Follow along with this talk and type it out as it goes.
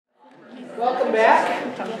Welcome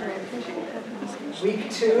back. Week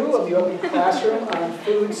 2 of the Open Classroom on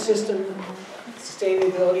Food System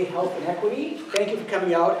Sustainability, Health, and Equity. Thank you for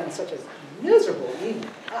coming out on such a miserable evening.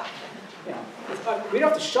 We don't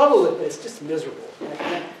have to shovel it, but it's just miserable.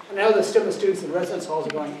 And I know that some of the students in the residence halls are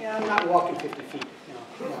going, yeah, I'm not walking 50 feet.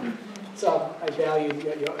 So I value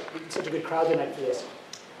such a good crowd tonight for this.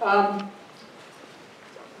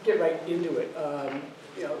 Get right into it.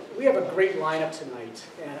 We have a great lineup tonight,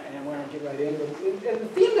 and I want to get right into it. And the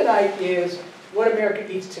theme tonight is what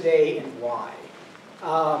America eats today and why.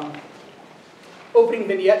 Opening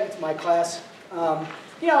vignette, it's my class. For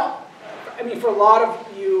a lot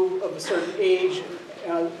of you of a certain age,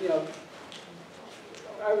 I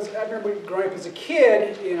remember growing up as a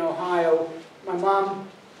kid in Ohio. My mom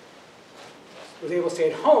was able to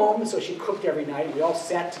stay at home, so she cooked every night, and we all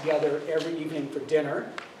sat together every evening for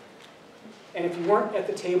dinner. And if you weren't at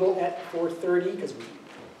the table at 4:30, because we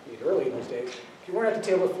ate early in those days, if you weren't at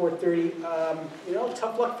the table at 4:30,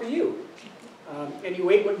 tough luck for you. And you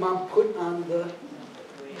ate what Mom put on the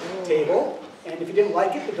table, and if you didn't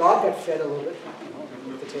like it, the dog got fed a little bit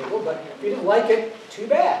at the table, but if you didn't like it, too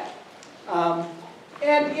bad.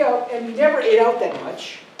 And you never ate out that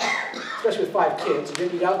much, especially with 5 kids. You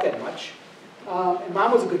didn't eat out that much. And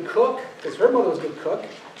Mom was a good cook, because her mother was a good cook.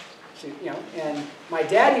 And my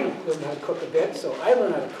daddy learned how to cook a bit, so I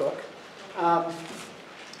learned how to cook.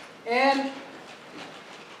 And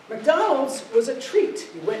McDonald's was a treat.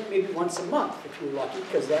 You went maybe once a month if you were lucky,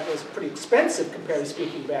 because that was pretty expensive, comparatively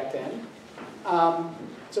speaking, back then.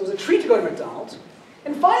 So it was a treat to go to McDonald's.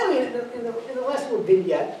 And finally, in the last little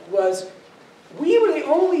vignette, was we were the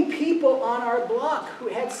only people on our block who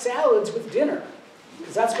had salads with dinner,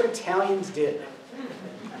 because that's what Italians did.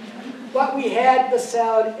 But we had the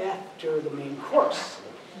salad after the main course.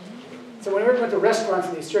 So whenever we went to restaurants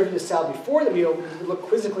and they served the salad before the meal, we would look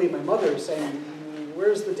quizzically at my mother saying,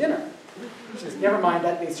 where's the dinner? She says, never mind,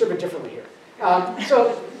 that they serve it differently here.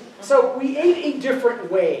 So we ate a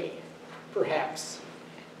different way, perhaps.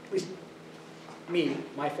 At least me,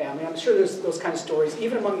 my family. I'm sure there's those kind of stories.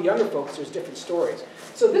 Even among the younger folks, there's different stories.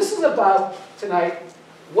 So this is about, tonight,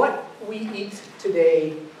 what we eat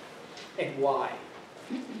today and why.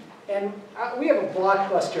 And we have a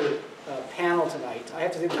blockbuster panel tonight. I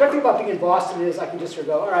have to say, the good thing about being in Boston is I can just sort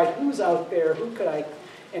of go, all right, who's out there? Who could I?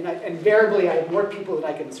 And invariably, I have more people that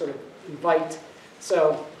I can sort of invite.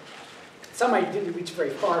 So some I didn't reach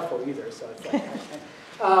very far for either. So it's like,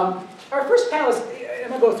 our first panelist, I'm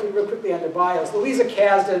going to go through real quickly on their bios. Louisa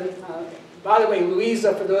Kasdon. By the way,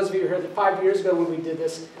 Louisa, for those of you who heard that 5 years ago when we did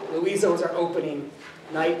this, Louisa was our opening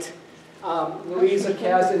night. Louisa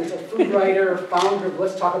Kasdon is a food writer, founder of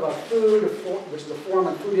Let's Talk About Food, which is a forum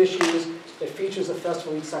on food issues that features a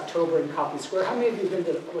festival each October in Copley Square. How many of you have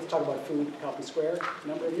been to Let's Talk About Food in Copley Square? A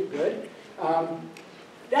number of you? Good.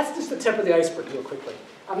 That's just the tip of the iceberg real quickly.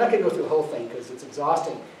 I'm not going to go through the whole thing because it's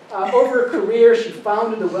exhausting. Over her career, she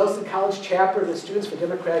founded the Wellesley College chapter of the Students for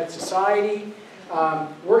Democratic Society,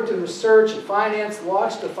 worked in research and finance,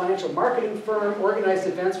 launched a financial marketing firm, organized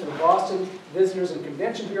events for the Boston Visitors and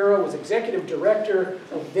Convention Bureau, was executive director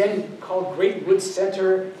of then called Great Woods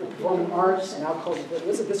Center for Performing Arts, now called, what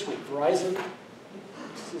is it this week, Verizon?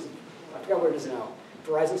 I forgot where it is now.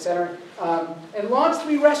 Verizon Center. And launched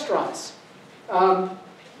 3 restaurants.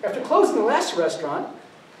 After closing the last restaurant,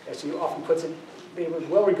 as she often puts it, they were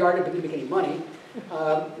well regarded but didn't make any money.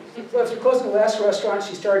 So after closing the last restaurant,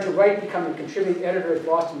 she started to write and become a contributing editor at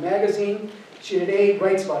Boston Magazine. She today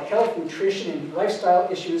writes about health, nutrition, and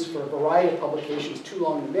lifestyle issues for a variety of publications, too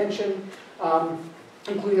long to mention,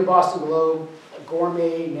 including the Boston Globe,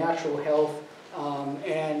 Gourmet, Natural Health,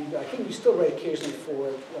 and I think you still write occasionally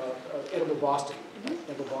for Edible Boston,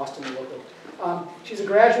 Edible Boston local. She's a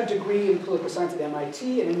graduate degree in political science at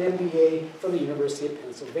MIT and an MBA from the University of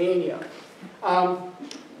Pennsylvania. And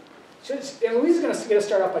Louisa's going to get us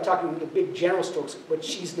started off by talking the big general strokes, what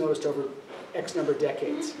she's noticed over X number of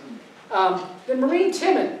decades. Then Maureen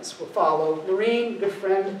Timmons will follow. Maureen, good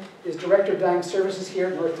friend, is Director of Dining Services here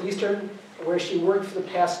at Northeastern, where she worked for the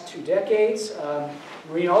past 2 decades.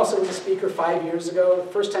 Maureen also was a speaker 5 years ago.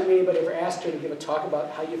 The first time anybody ever asked her to give a talk about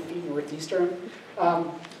how you feed Northeastern. Her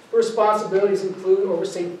responsibilities include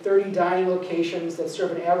overseeing 30 dining locations that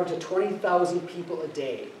serve an average of 20,000 people a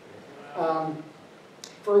day.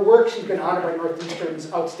 For her work, she's been honored by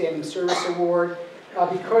Northeastern's Outstanding Service Award.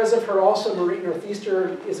 Because of her, also, Maureen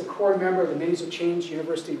Northeastern is a core member of the Menus of Change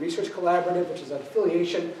University Research Collaborative, which is an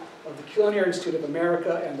affiliation of the Culinary Institute of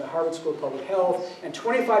America and the Harvard School of Public Health, and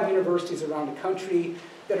 25 universities around the country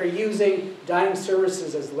that are using dining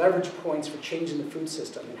services as leverage points for changing the food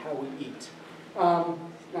system and how we eat.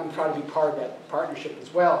 I'm proud to be part of that partnership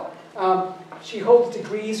as well. She holds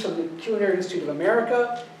degrees from the Culinary Institute of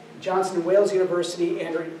America, Johnson & Wales University,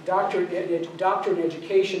 and her doctorate in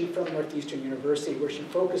education from Northeastern University, where she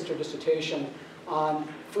focused her dissertation on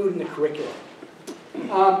food in the curriculum.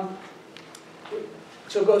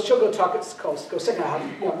 She'll go talk, go second how,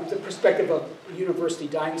 the perspective of university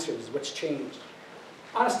dining services, what's changed.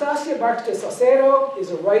 Anastasia Marquez Salcedo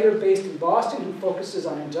is a writer based in Boston who focuses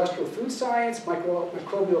on industrial food science,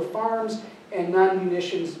 microbial farms, and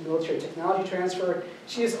non-munitions military technology transfer.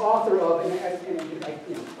 She is author of,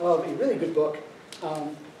 of a really good book,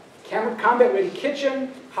 Combat Ready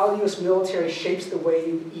Kitchen: How the U.S. Military Shapes the Way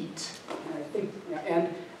You Eat. And I think,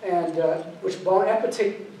 which Bon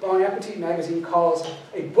Appetit magazine calls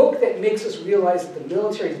a book that makes us realize that the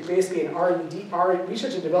military is basically an R&D,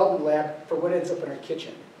 research and development lab for what ends up in our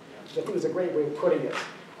kitchen, which I think is a great way of putting it.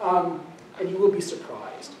 And you will be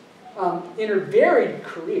surprised. In her varied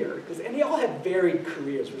career, and they all have varied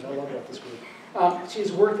careers, which I love about this group. She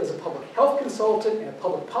has worked as a public health consultant and a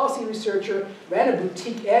public policy researcher, ran a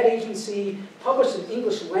boutique ad agency, published an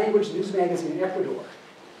English language news magazine in Ecuador,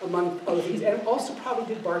 among other things, and also probably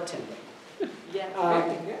did bartending. Yeah,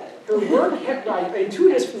 very good. Her work, I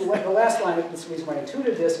intuited this from the last line, this is the reason why I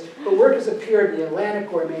intuited this, her work has appeared in the Atlantic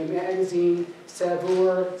Gourmet magazine,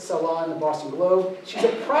 Saveur, Salon, and the Boston Globe. She's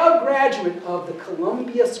a proud graduate of the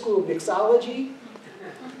Columbia School of Mixology.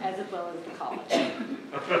 As well as the college.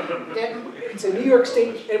 It's a New York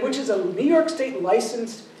State, which is a New York State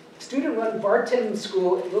licensed student-run bartending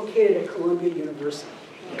school located at Columbia University.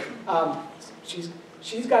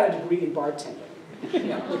 She's got a degree in bartending.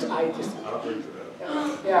 Yeah, which I just. I'll bring to that.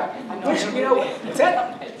 Yeah, which, you know, what's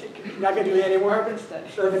that? You're not going to do it anymore? Urban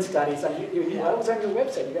studies. Urban studies. That was on your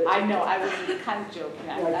website. You I know, I was kind of joking.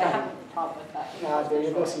 I have a problem with that. There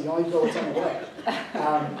you go. So you only go what's on the web.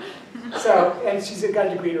 And she's got a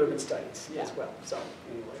degree in urban studies as well. So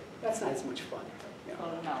anyway, that's not as much fun. You know.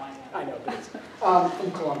 Oh, no, I know. I know, but it's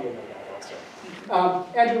from Columbia, no doubt also.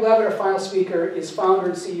 Andrew Levitt, our final speaker, is founder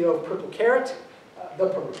and CEO of Purple Carrot. The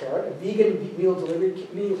Purple Carrot, a vegan meal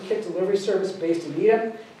kit delivery service based in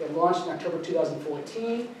Needham. It launched in October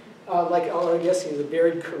 2014. Like all our guests, he has a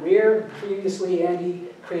varied career. Previously, Andy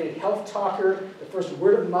created Health Talker, the first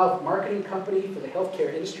word-of-mouth marketing company for the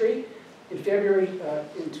healthcare industry. In February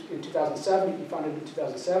in 2007, he founded in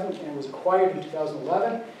 2007 and was acquired in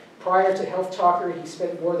 2011. Prior to Health Talker, he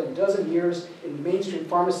spent more than a dozen years in the mainstream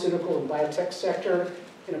pharmaceutical and biotech sector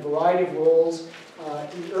in a variety of roles.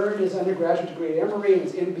 He earned his undergraduate degree at Emory and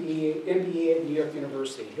his MBA at New York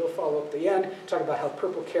University. He'll follow up at the end, talk about how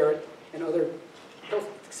Purple Carrot and other health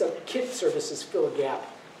kit services fill a gap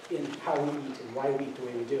in how we eat and why we eat the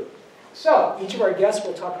way we do. So each of our guests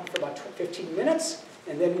will talk for about 15 minutes,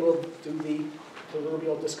 and then we'll do the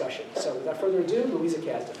proverbial discussion. So without further ado, Louisa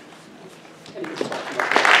Kasdon. And you can talk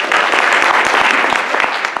about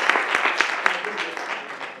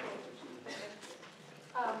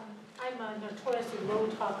notoriously low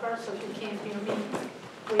talker, so if you can't hear me,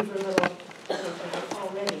 leave a little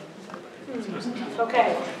already.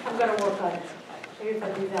 Okay, I'm going to work on it. Maybe if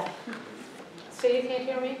I do that. So you can't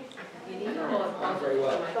hear me? Not very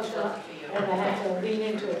well. And I have to lean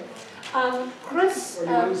into it. Chris. Or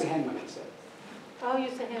you use the hand mic, so. I'll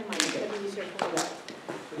use the hand mic. That'll be easier for me.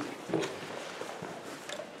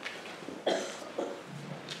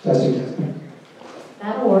 Testing.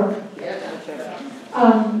 That'll work.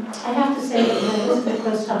 I have to say that when I listen to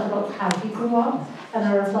Chris talk about how he grew up, and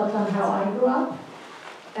I reflect on how I grew up,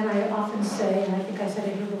 and I often say, and I think I said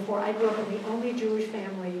it here before, I grew up in the only Jewish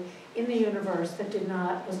family in the universe that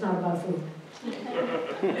was not about food.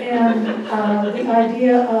 And the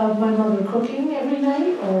idea of my mother cooking every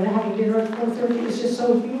night or having dinner at 4:30 is just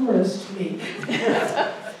so humorous to me.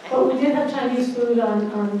 But we did have Chinese food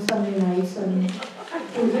on Sunday nights, and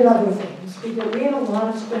we did other things. We had a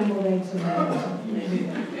lot of scrambled eggs and eggs.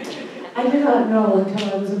 I did not know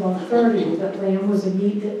until I was about 30 that lamb was a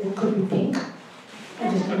meat that could be pink. I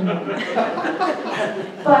just didn't know.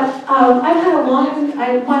 But I've had a long,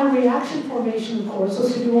 my reaction formation, of course,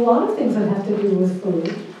 was to do a lot of things that have to do with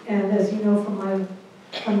food. And as you know from the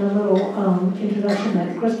little introduction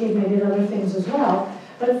that Chris gave me, I did other things as well.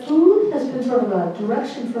 But food has been sort of a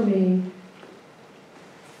direction for me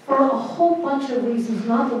for a whole bunch of reasons,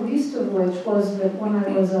 not the least of which was that when I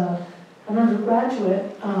was an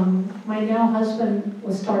undergraduate, my now husband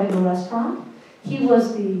was starting a restaurant. He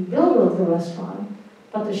was the builder of the restaurant,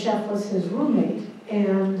 but the chef was his roommate.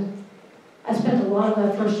 And I spent a lot of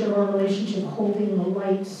that first year of our relationship holding the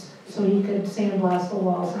lights so he could sandblast the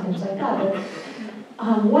walls and things like that.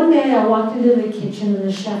 But one day I walked into the kitchen and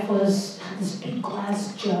the chef had this big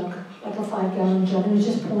glass jug, like a 5-gallon jug, and he was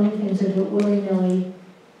just pouring things into it willy-nilly.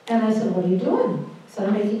 And I said, what are you doing? He said,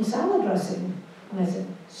 I'm making salad dressing. And I said,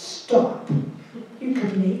 stop. You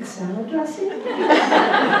can make salad dressing? And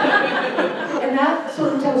that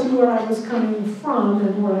sort of tells you where I was coming from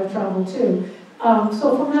and where I traveled to.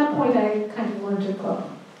 So from that point, I kind of learned to cook.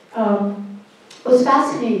 It was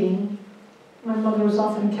fascinating. My mother was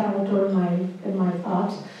often a character in my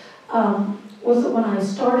thoughts. Was that when I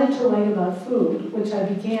started to write about food, which I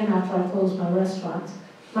began after I closed my restaurants,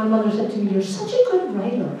 my mother said to me, you're such a good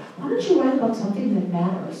writer. Why don't you write about something that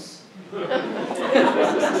matters?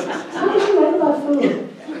 How did you write about food?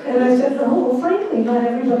 And I said, well, frankly, not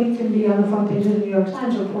everybody can be on the front page of the New York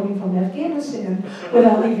Times reporting from Afghanistan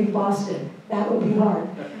without leaving Boston. That would be hard.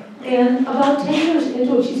 And about 10 years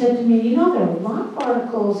into it, she said to me, you know, there are a lot of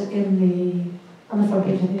articles on the front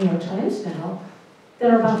page of the New York Times now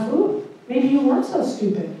that are about food. Maybe you weren't so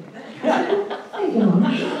stupid. Thank you, Mom.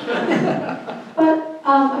 But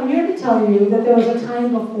I'm here to tell you that there was a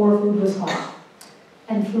time before food was hot.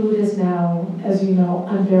 And food is now, as you know,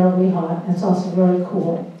 unbearably hot, and it's also very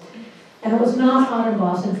cool. And it was not hot in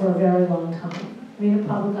Boston for a very long time. I mean, it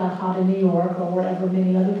probably got hot in New York or wherever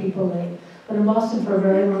many other people live. But in Boston for a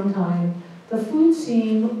very long time, the food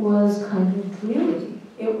scene was kind of dreary.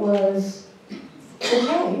 It was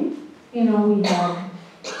okay. You know,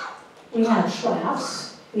 we had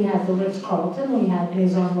Schlaf's, we had the Ritz-Carlton, we had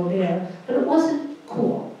Maison Robert, but it wasn't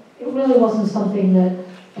cool. It really wasn't something that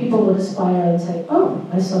people would aspire and say, oh,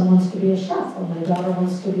 my son wants to be a chef, or my daughter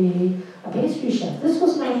wants to be a pastry chef. This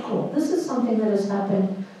was not cool. This is something that has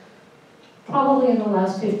happened probably in the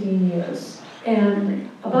last 15 years. And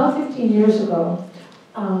about 15 years ago,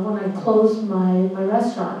 when I closed my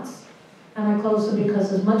restaurants, and I closed them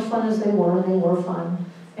because as much fun as they were fun,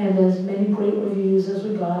 and as many great reviews as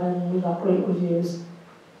we got, and we got great reviews,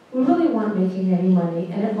 we really weren't making any money,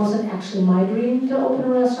 and it wasn't actually my dream to open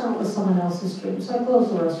a restaurant, it was someone else's dream. So I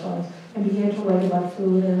closed the restaurants and began to write about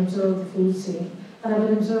food and observe the food scene. And I've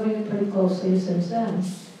been observing it pretty closely since then.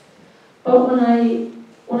 But when I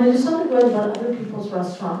decided to write about other people's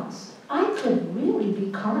restaurants, I could really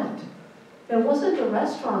be current. There wasn't a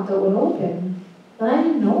restaurant that would open that I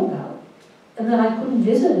didn't know about, and that I couldn't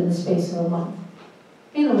visit in the space of a month.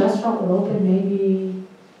 I mean, a restaurant would open maybe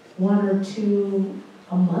 1 or 2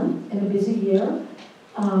 a month in a busy year,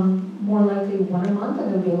 more likely 1 a month, and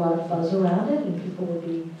there would be a lot of buzz around it, and people would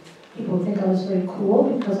think I was very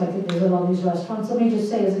cool because I could visit all these restaurants. Let me just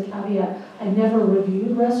say as a caveat, I never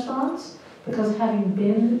reviewed restaurants because having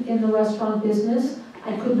been in the restaurant business,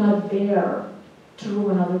 I could not bear to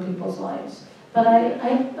ruin other people's lives.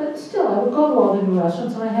 But still, I would go to all the new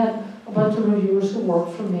restaurants, and I had a bunch of reviewers who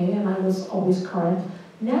worked for me, and I was always current.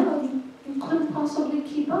 Now, you couldn't possibly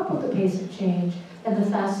keep up with the pace of change and the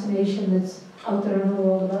fascination that's out there in the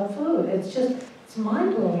world about food. It's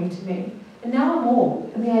mind-blowing to me. And now I'm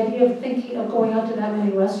old, and the idea of thinking of going out to that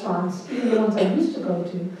many restaurants, even the ones I used to go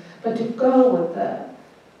to, but to go with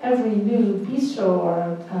every new bistro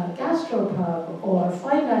or gastropub or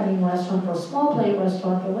fine dining restaurant or small plate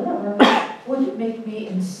restaurant or whatever would make me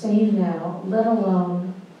insane now, let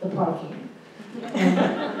alone the parking.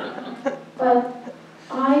 But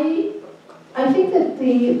I think that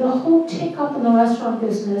the whole take-up in the restaurant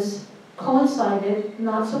business coincided,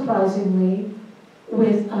 not surprisingly,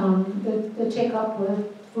 with the take-up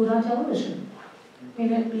with food on television. I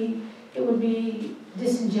mean, it would be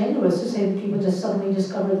disingenuous to say that people just suddenly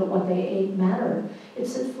discovered that what they ate mattered.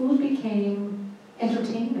 It's that food became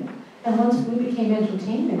entertainment. And once food became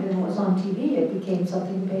entertainment and it was on TV, it became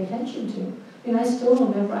something to pay attention to. I mean, I still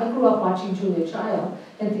remember, I grew up watching Julia Child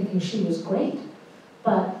and thinking she was great.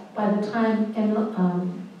 But by the time Emeril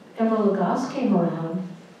Lagasse came around,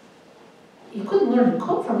 you couldn't learn to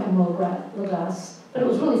cook from Emeril Lagasse, but it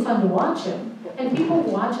was really fun to watch him. And people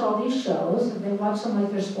watch all these shows, and they watch them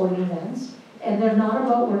like they're sporting events, and they're not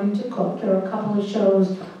about learning to cook. There are a couple of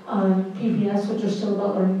shows on PBS which are still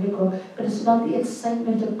about learning to cook, but it's about the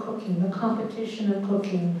excitement of cooking, the competition of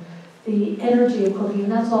cooking, the energy of cooking,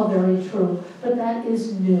 and that's all very true. But that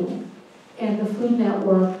is new. And the Food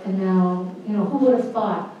Network, and now, you know, who would have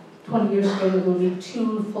thought 20 years ago there would be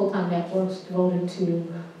 2 full-time networks devoted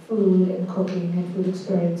to food and cooking and food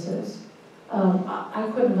experiences.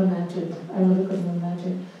 I couldn't have imagined. I really couldn't have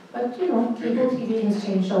imagined. But, you know, cable TV has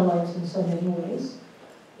changed our lives in so many ways.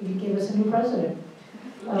 It gave us a new president.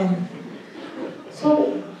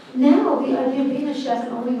 So now the idea of being a chef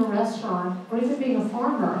and owning a restaurant, or even being a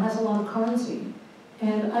farmer, has a lot of currency.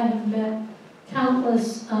 And I have met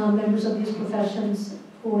countless members of these professions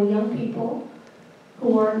who are young people,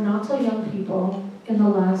 who are not so young people in the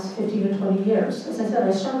last 15 or 20 years. As I said,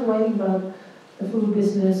 I started writing about the food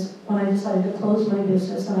business when I decided to close my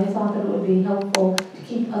business, and I thought that it would be helpful to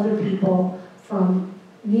keep other people from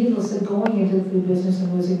needlessly going into the food business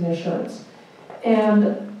and losing their shirts.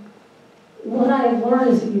 And what I learned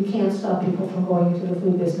is that you can't stop people from going into the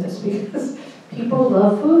food business because people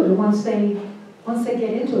love food, and once they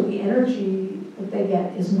get into it, the energy that they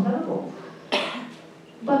get is incredible.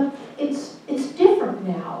 But it's different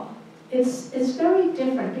now. It's very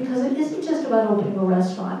different because it isn't just about opening a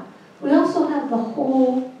restaurant. We also have the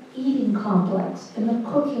whole eating complex and the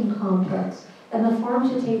cooking complex and the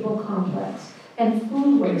farm-to-table complex and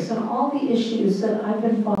food waste and all the issues that I've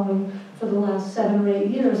been following for the last 7 or 8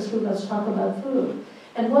 years through Let's Talk About Food.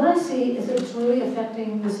 And what I see is that it's really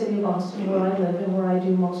affecting the city of Boston, where I live and where I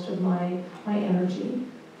do most of my energy.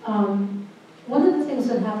 One of the things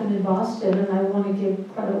that happened in Boston, and I want to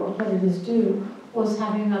give credit where credit is due, was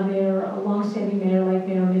having a mayor, a long-standing mayor like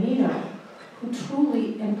Mayor Menino, who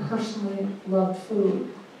truly and personally loved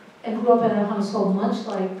food and grew up in a household much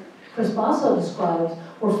like Chris Bosso describes,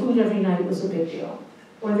 where food every night was a big deal,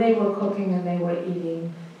 where they were cooking and they were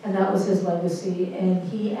eating, and that was his legacy. And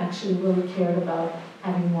he actually really cared about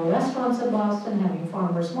having more restaurants in Boston, having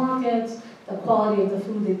farmers markets, the quality of the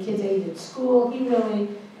food that kids ate at school.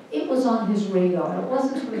 It was on his radar. It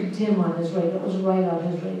wasn't sort of dim on his radar, it was right on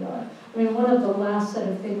his radar. I mean, one of the last set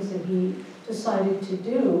of things that he decided to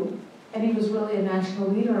do, and he was really a national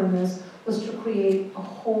leader in this, was to create a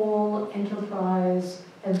whole enterprise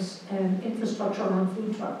and infrastructure around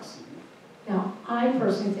food trucks. Now, I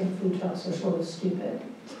personally think food trucks are sort of stupid.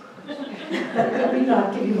 But let me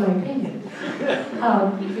not give you my opinion.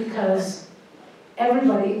 Because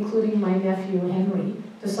everybody, including my nephew Henry,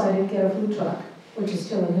 decided to get a food truck, which is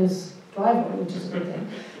still in his driveway, which is a good thing.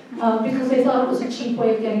 Because they thought it was a cheap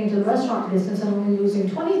way of getting into the restaurant business and only losing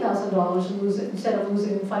 $20,000 instead of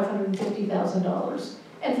losing $550,000.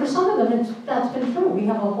 And for some of them, that's been true. We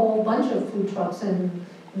have a whole bunch of food trucks in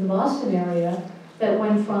the Boston area that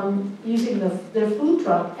went from using their food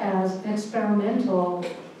truck as an experimental,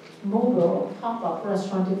 mobile, pop-up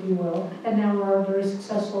restaurant, if you will, and now are very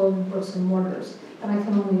successful in bricks and mortars. And I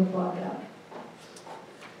can only applaud that.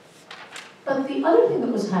 But the other thing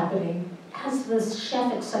that was happening, as this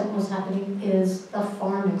chef excitement was happening, is the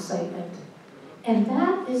farm excitement. And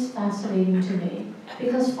that is fascinating to me,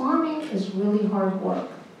 because farming is really hard work.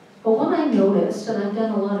 But what I noticed, and I've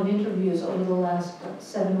done a lot of interviews over the last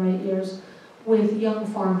 7 or 8 years with young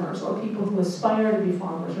farmers or people who aspire to be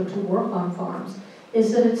farmers or to work on farms,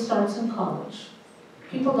 is that it starts in college.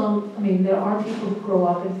 People don't, there are people who grow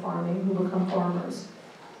up in farming who become farmers.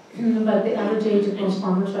 But the average age of most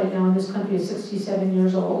farmers right now in this country is 67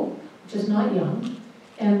 years old, which is not young.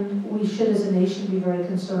 And we should, as a nation, be very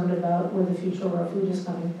concerned about where the future of our food is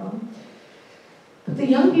coming from. But the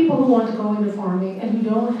young people who want to go into farming and who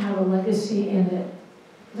don't have a legacy in it,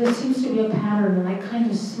 there seems to be a pattern, and I kind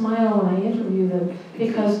of smile when I interview them,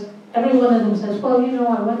 because every one of them says, well,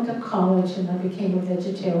 I went to college and I became a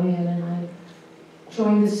vegetarian, and I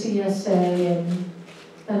joined the CSA, and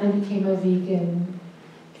then I became a vegan,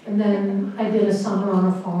 and then I did a summer on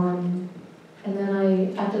a farm, and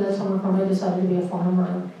then after that summer farm, I decided to be a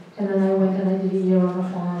farmer, and then I went and I did a year on a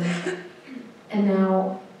farm, and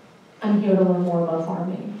now I'm here to learn more about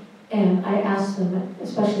farming. And I asked them,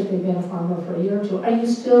 especially if they've been a farmer for a year or two, are you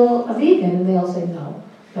still a vegan? And they all say, no,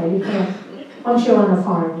 you can't. Once you're on a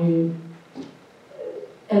farm,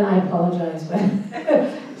 and I apologize, but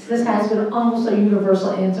this has been almost a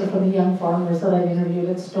universal answer from the young farmers that I've interviewed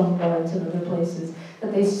at Stone Gardens and other places,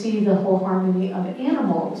 that they see the whole harmony of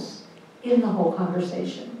animals in the whole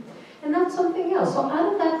conversation. And that's something else. So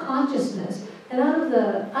out of that consciousness, and out of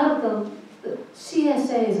the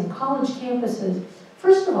CSAs and college campuses,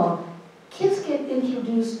 first of all, kids get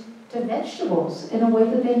introduced to vegetables in a way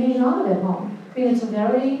that they may not at home. It's a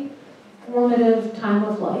very formative time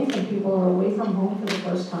of life, and people are away from home for the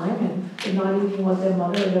first time, and they're not eating what their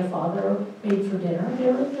mother or their father made for dinner.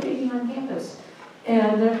 They're eating on campus.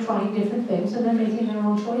 And they're trying different things, and they're making their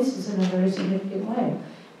own choices in a very significant way.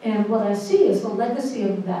 And what I see is the legacy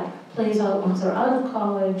of that plays out once they're out of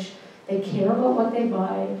college. They care about what they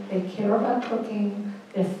buy. They care about cooking.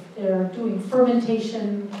 They're doing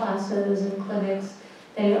fermentation classes and clinics.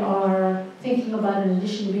 They are thinking about, in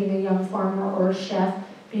addition to being a young farmer or a chef,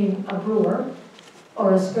 being a brewer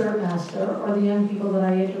or a spirit master, or the young people that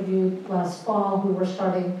I interviewed last fall who were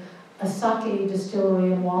starting a sake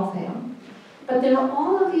distillery in Waltham. But there are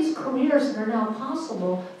all of these careers that are now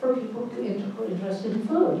possible for people who are interested in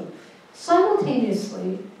food.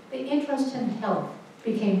 Simultaneously, the interest in health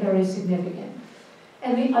became very significant.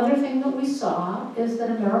 And the other thing that we saw is that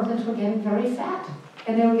Americans were getting very fat,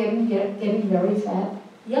 and they were getting very fat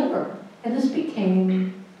younger. And this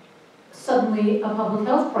became suddenly a public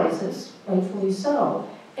health crisis, rightfully so.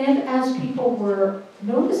 And as people were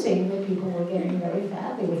noticing that people were getting very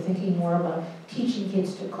fat, they were thinking more about teaching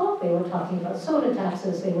kids to cook, they were talking about soda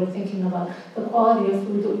taxes, they were thinking about the quality of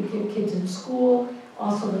food that we give kids in school,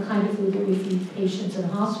 also the kind of food that we feed patients in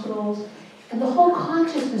hospitals. And the whole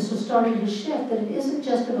consciousness was starting to shift, that it isn't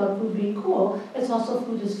just about food being cool, it's also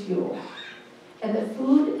food as fuel. And that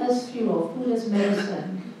food as fuel, food as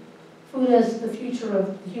medicine, food as the future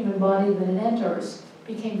of the human body that it enters,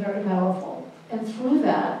 became very powerful. And through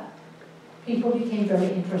that, people became very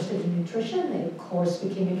interested in nutrition. They, of course,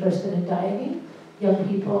 became interested in dieting. Young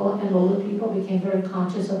people and older people became very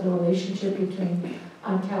conscious of the relationship between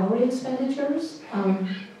calorie expenditures. And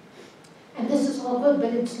this is all good,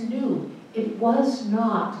 but it's new. It was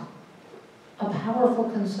not a powerful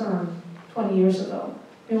concern 20 years ago.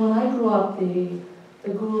 I mean, when I grew up, the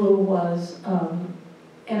guru was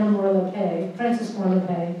Frances Moore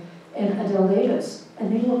LePay, and Adele Davis,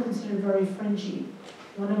 and they were considered very fringy.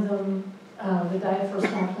 One of them, The Diet for a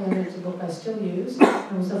Small Planet, is a book I still use.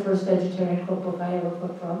 It was the first vegetarian cookbook I ever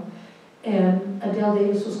cooked from. And Adele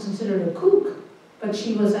Davis was considered a kook, but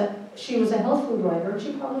she was a health food writer.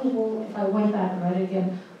 She probably will, if I went back and read it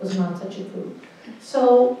again, was not such a kook.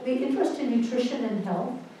 So the interest in nutrition and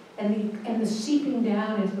health, and the seeping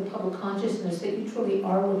down into the public consciousness that you truly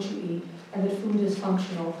are what you eat, and that food is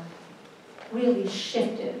functional, really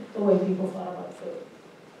shifted the way people thought about food.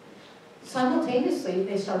 Simultaneously,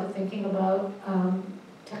 they started thinking about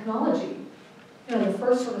technology. You know, the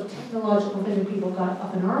first sort of technological thing that people got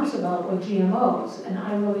up in arms about were GMOs, and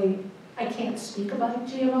I can't speak about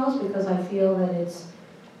GMOs because I feel that it's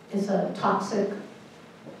a toxic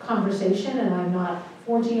conversation, and I'm not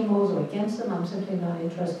for GMOs or against them. I'm simply not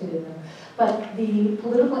interested in them. But the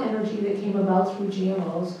political energy that came about through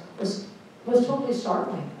GMOs was totally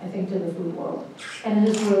startling, I think, to the food world. And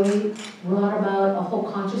it has really brought about a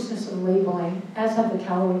whole consciousness of labeling, as have the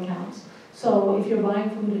calorie counts. So if you're buying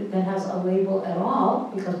food that has a label at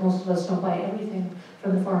all, because most of us don't buy everything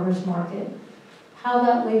from the farmer's market, how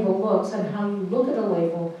that label looks and how you look at a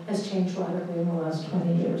label has changed radically in the last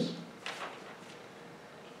 20 years.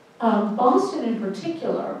 Boston in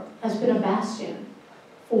particular has been a bastion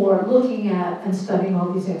for looking at and studying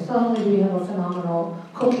all these things. Not only do we have a phenomenal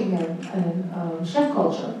cooking and chef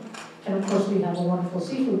culture, and of course we have a wonderful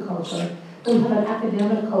seafood culture, but we have an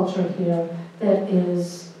academic culture here that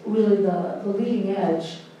is really the leading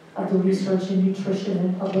edge of the research in nutrition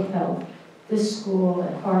and public health. This school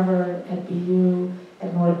at Harvard, at BU,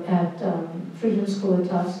 at Friedman School at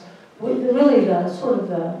Tufts, really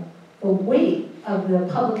the weight of the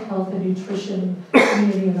public health and nutrition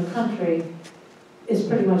community in the country is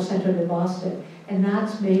pretty much centered in Boston. And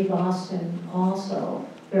that's made Boston also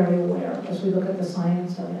very aware as we look at the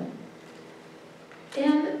science of it.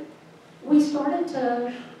 And people started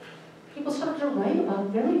to write about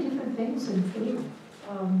very different things in food.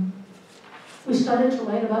 We started to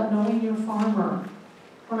write about knowing your farmer.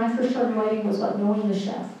 When I first started writing, it was about knowing the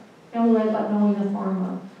chef. Now we write about knowing the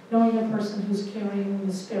farmer, knowing the person who's carrying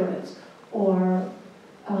the spirits, or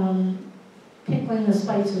pickling the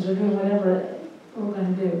spices, or doing whatever we're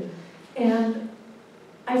going to do. And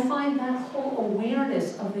I find that whole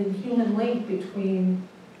awareness of the human link between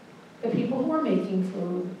the people who are making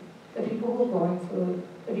food, the people who are growing food,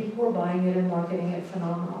 the people who are buying it and marketing it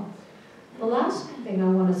phenomenal. The last thing I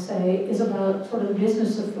want to say is about sort of the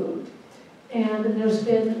business of food. And there's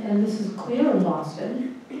been, and this is clear in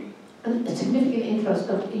Boston, a significant interest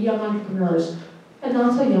of young entrepreneurs and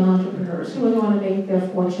not so young entrepreneurs who really want to make their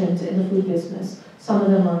fortunes in the food business. Some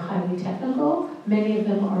of them are highly technical. Many of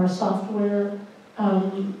them are software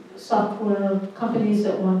companies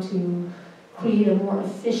that want to create a more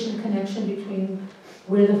efficient connection between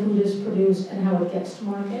where the food is produced and how it gets to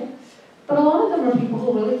market. But a lot of them are people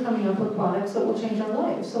who are really coming up with products that will change our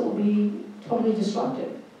lives, that will be totally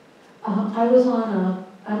disruptive. I'm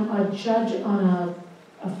a judge on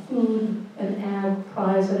a food and ag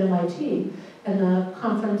prize at MIT. And the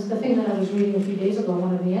conference, the thing that I was reading a few days ago,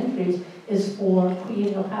 one of the entries, is for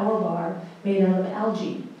creating a power bar made out of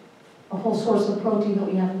algae, a whole source of protein that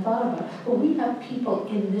we haven't thought about. But we have people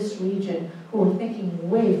in this region who are thinking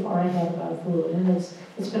way far ahead about food, and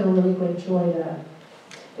it's been a really great joy to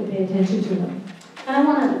pay attention to them. And I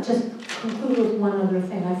want to just conclude with one other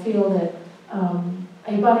thing. I feel that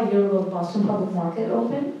about a year ago, the Boston Public Market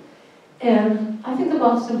opened, and I think the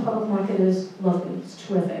Boston Public Market is lovely, it's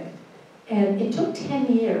terrific. And it took 10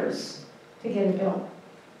 years to get it built,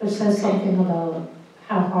 which says something about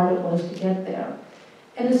how hard it was to get there.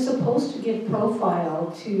 And it's supposed to give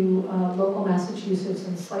profile to local Massachusetts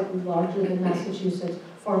and slightly larger than Massachusetts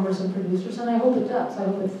farmers and producers, and I hope it does. I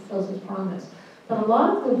hope it fulfills its promise. But a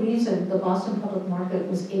lot of the reason the Boston Public Market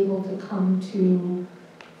was able to come to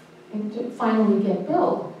and to finally get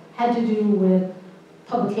built had to do with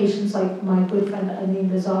publications like my good friend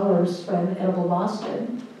Anita Zoller's friend, Edible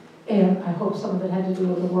Boston, and I hope some of it had to do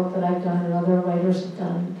with the work that I've done and other writers have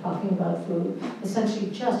done talking about food,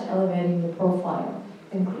 essentially just elevating the profile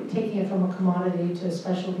and taking it from a commodity to a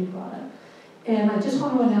specialty product. And I just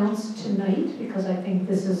want to announce tonight, because I think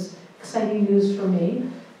this is exciting news for me,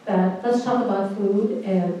 that Let's Talk About Food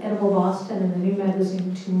and Edible Boston and the new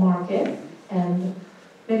magazine To Market and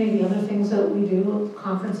many of the other things that we do,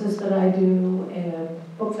 conferences that I do and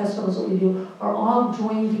book festivals that we do, are all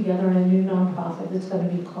joined together in a new nonprofit that's going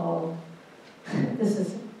to be called,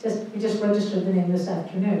 we just registered the name this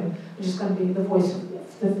afternoon, which is going to be the voice of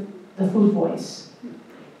the food voice.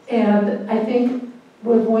 And I think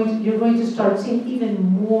you're going to start seeing even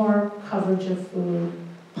more coverage of food,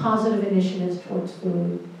 positive initiatives towards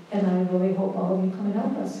food, and I really hope all of you come and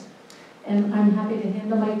help us. And I'm happy to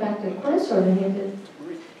hand the mic back to Chris or to hand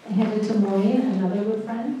it to Maureen, another good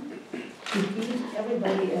friend. She feeds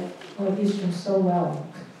everybody at Northeastern so well.